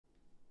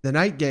The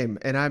night game,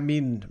 and I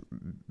mean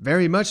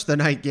very much the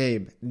night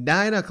game.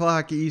 9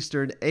 o'clock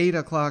Eastern, 8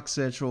 o'clock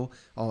Central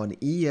on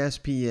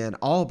ESPN.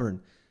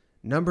 Auburn,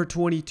 number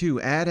 22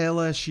 at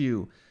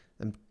LSU.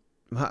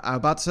 I'm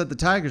about to say the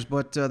Tigers,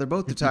 but they're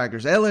both the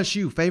Tigers.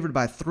 LSU favored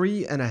by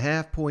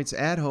 3.5 points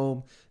at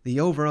home.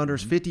 The over-under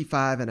is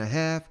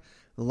 55.5.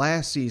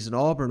 Last season,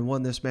 Auburn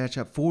won this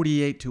matchup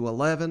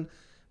 48-11,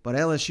 but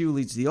LSU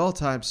leads the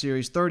all-time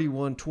series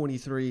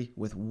 31-23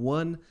 with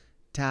one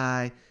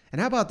tie. And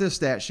how about this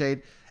stat,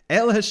 Shade?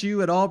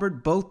 LSU and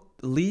Auburn both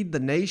lead the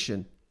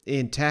nation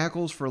in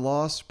tackles for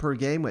loss per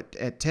game at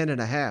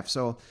 10.5.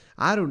 So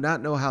I do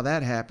not know how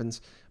that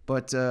happens.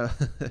 But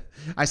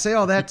I say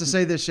all that to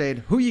say this,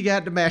 Shade. Who you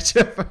got to match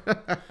up?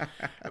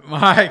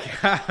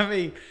 Mike, I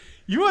mean,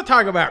 you want to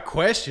talk about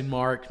question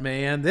marks,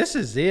 man. This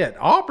is it.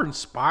 Auburn's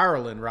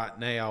spiraling right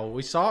now.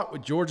 We saw it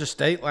with Georgia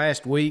State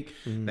last week.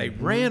 Mm-hmm. They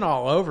ran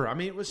all over. I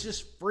mean, it was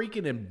just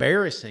freaking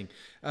embarrassing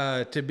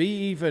to be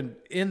even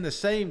in the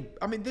same.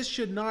 I mean, this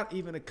should not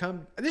even have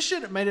come. This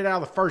shouldn't have made it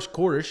out of the first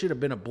quarter. It should have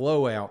been a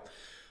blowout.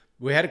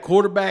 We had a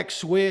quarterback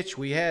switch.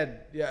 We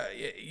had,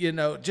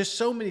 just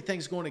so many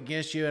things going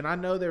against you. And I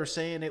know they were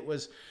saying it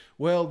was,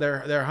 well,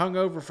 they're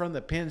hungover from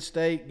the Penn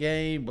State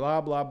game,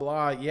 blah, blah,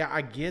 blah. Yeah,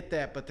 I get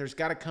that. But there's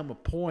got to come a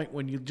point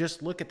when you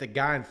just look at the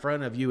guy in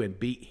front of you and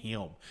beat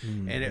him.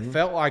 Mm-hmm. And it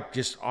felt like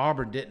just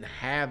Auburn didn't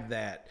have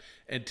that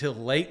until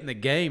late in the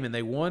game, and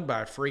they won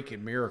by a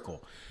freaking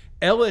miracle.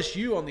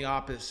 LSU on the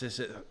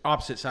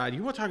opposite side,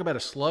 you want to talk about a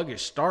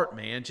sluggish start,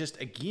 man. Just,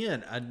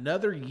 again,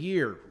 another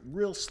year,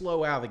 real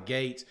slow out of the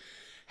gates.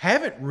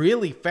 Haven't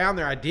really found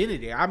their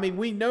identity. I mean,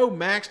 we know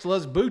Max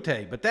loves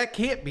Butte, but that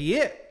can't be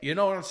it. You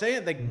know what I'm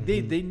saying?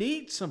 They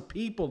need some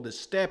people to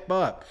step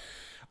up.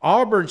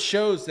 Auburn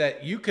shows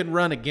that you can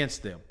run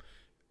against them.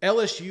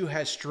 LSU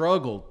has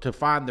struggled to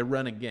find the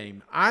running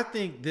game. I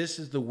think this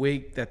is the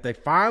week that they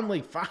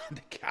finally find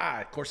the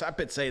guy. Of course, I've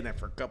been saying that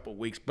for a couple of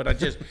weeks, but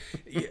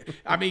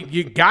I mean,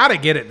 you got to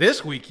get it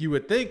this week, you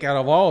would think, out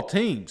of all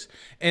teams.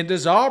 And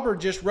does Auburn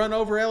just run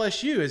over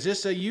LSU? Is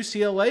this a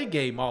UCLA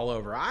game all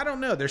over? I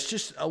don't know. There's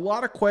just a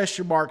lot of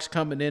question marks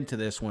coming into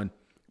this one.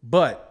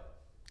 But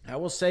I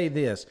will say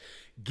this.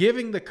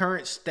 Giving the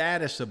current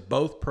status of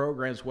both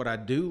programs, what I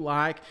do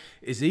like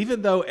is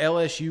even though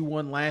LSU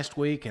won last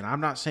week, and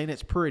I'm not saying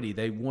it's pretty,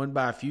 they won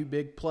by a few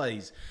big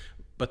plays,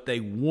 but they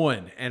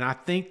won. And I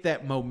think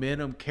that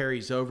momentum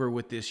carries over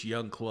with this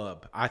young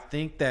club. I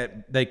think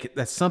that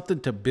that's something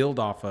to build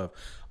off of.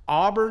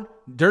 Auburn,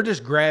 they're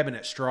just grabbing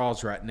at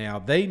straws right now.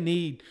 They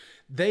need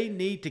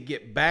to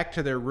get back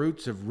to their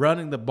roots of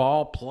running the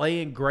ball,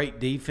 playing great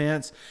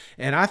defense,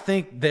 and I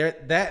think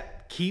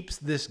that keeps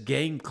this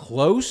game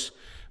close.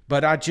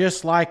 But I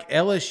just like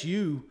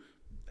LSU.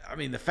 I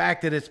mean, the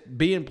fact that it's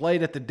being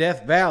played at the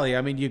Death Valley,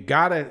 I mean, you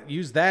got to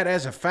use that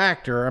as a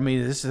factor. I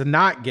mean, this is a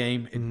night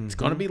game. It's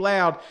going to be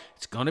loud.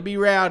 It's going to be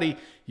rowdy.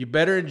 You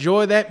better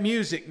enjoy that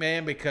music,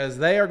 man, because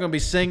they are going to be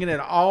singing it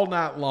all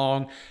night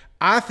long.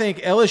 I think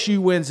LSU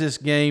wins this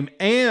game,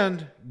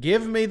 and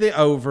give me the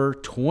over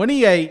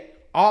 28,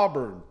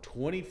 Auburn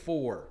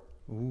 24.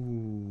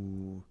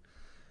 Ooh.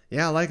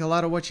 Yeah, I like a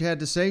lot of what you had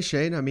to say,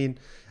 Shane. I mean,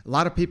 a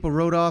lot of people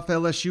wrote off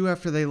LSU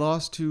after they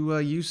lost to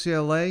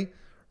UCLA.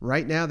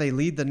 Right now, they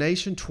lead the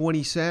nation,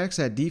 20 sacks.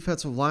 That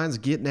defensive line's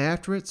getting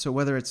after it. So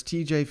whether it's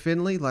TJ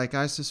Finley, like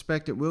I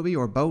suspect it will be,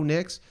 or Bo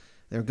Nix,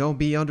 they're going to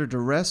be under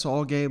duress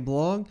all game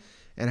long.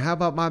 And how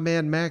about my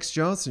man Max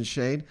Johnson,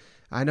 Shane?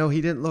 I know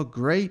he didn't look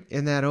great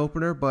in that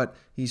opener, but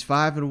he's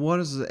 5-1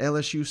 as the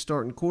LSU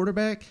starting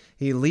quarterback.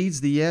 He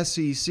leads the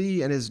SEC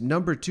and is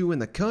number 2 in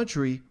the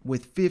country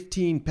with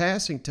 15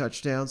 passing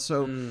touchdowns.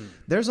 So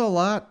there's a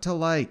lot to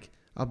like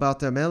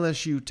about them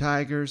LSU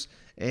Tigers.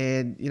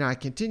 And, I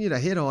continue to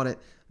hit on it.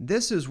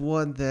 This is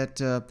one that,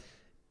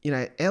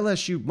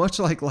 LSU, much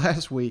like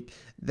last week,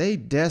 they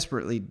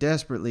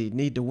desperately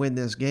need to win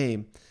this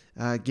game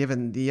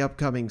given the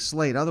upcoming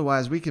slate.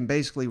 Otherwise, we can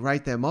basically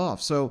write them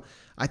off. So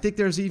I think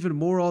there's even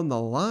more on the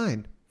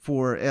line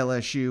for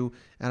LSU.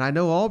 And I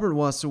know Auburn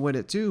wants to win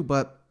it too,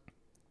 but,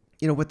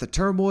 with the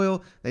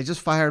turmoil, they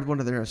just fired one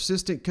of their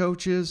assistant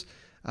coaches.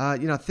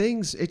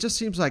 It just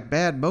seems like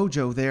bad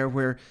mojo there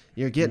where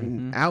you're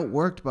getting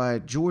outworked by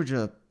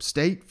Georgia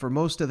State for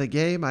most of the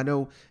game. I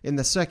know in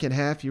the second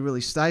half you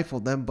really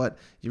stifled them, but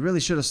you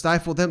really should have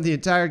stifled them the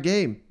entire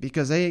game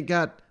because they ain't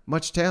got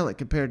much talent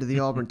compared to the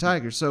Auburn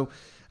Tigers. So,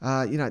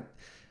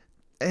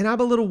 and I'm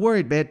a little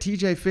worried, man.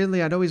 TJ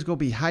Finley, I know he's going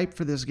to be hyped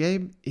for this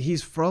game.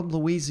 He's from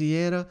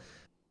Louisiana.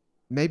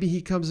 Maybe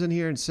he comes in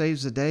here and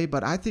saves the day,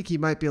 but I think he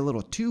might be a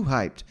little too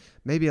hyped,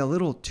 maybe a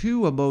little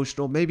too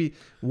emotional, maybe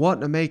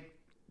wanting to make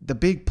the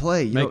big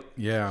play,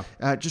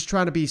 just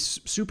trying to be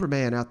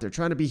Superman out there,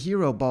 trying to be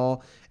hero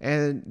ball,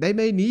 and they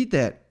may need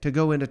that to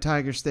go into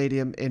Tiger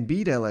Stadium and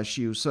beat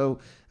LSU. So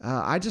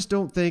I just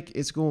don't think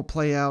it's going to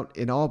play out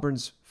in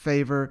Auburn's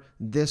favor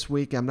this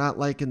week. I'm not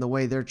liking the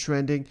way they're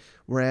trending.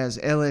 Whereas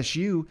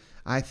LSU,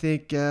 I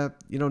think,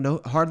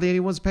 hardly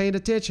anyone's paying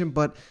attention,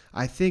 but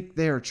I think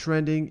they are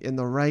trending in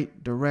the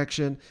right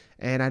direction.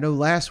 And I know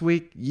last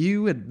week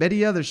you and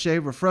many others, Shay,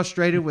 were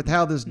frustrated with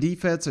how this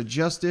defense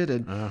adjusted,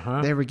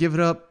 and they were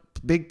giving up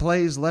big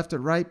plays left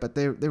and right, but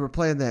they were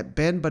playing that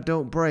bend but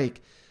don't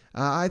break.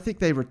 I think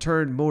they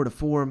returned more to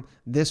form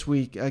this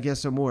week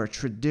against a more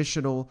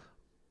traditional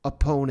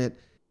opponent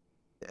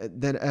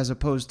than as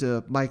opposed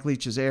to Mike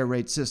Leach's air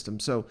raid system.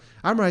 So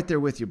I'm right there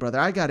with you, brother.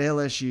 I got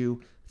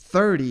LSU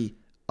 30,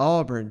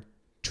 Auburn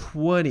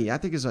 20. I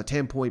think it's a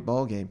 10-point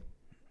ball game.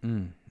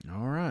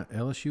 All right,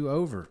 LSU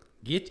over.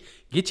 Get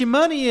your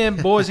money in,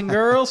 boys and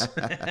girls. All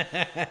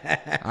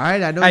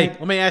right, I know. Hey,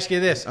 let me ask you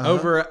this: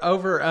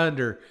 over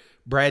under.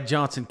 Brad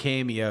Johnson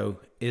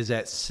cameo is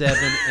at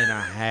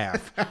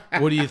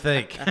 7.5. What do you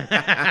think?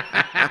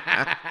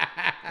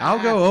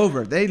 I'll go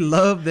over. They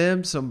love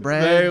them some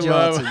Brad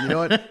Johnson. You know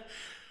what?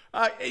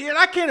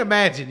 I can't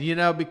imagine,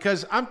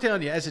 because I'm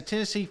telling you, as a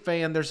Tennessee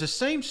fan, there's the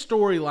same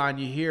storyline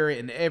you hear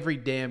in every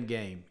damn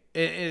game.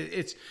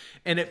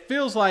 And it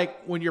feels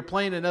like when you're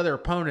playing another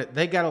opponent,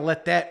 they got to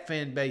let that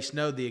fan base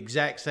know the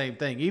exact same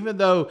thing, even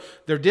though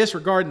they're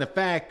disregarding the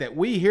fact that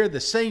we hear the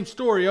same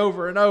story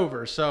over and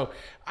over. So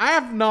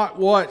I've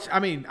watched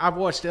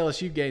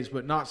LSU games,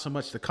 but not so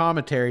much the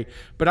commentary.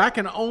 But I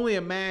can only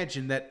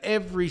imagine that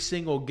every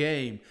single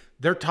game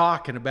they're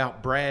talking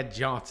about Brad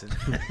Johnson.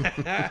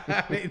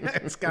 I mean,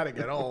 that's got to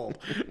get old.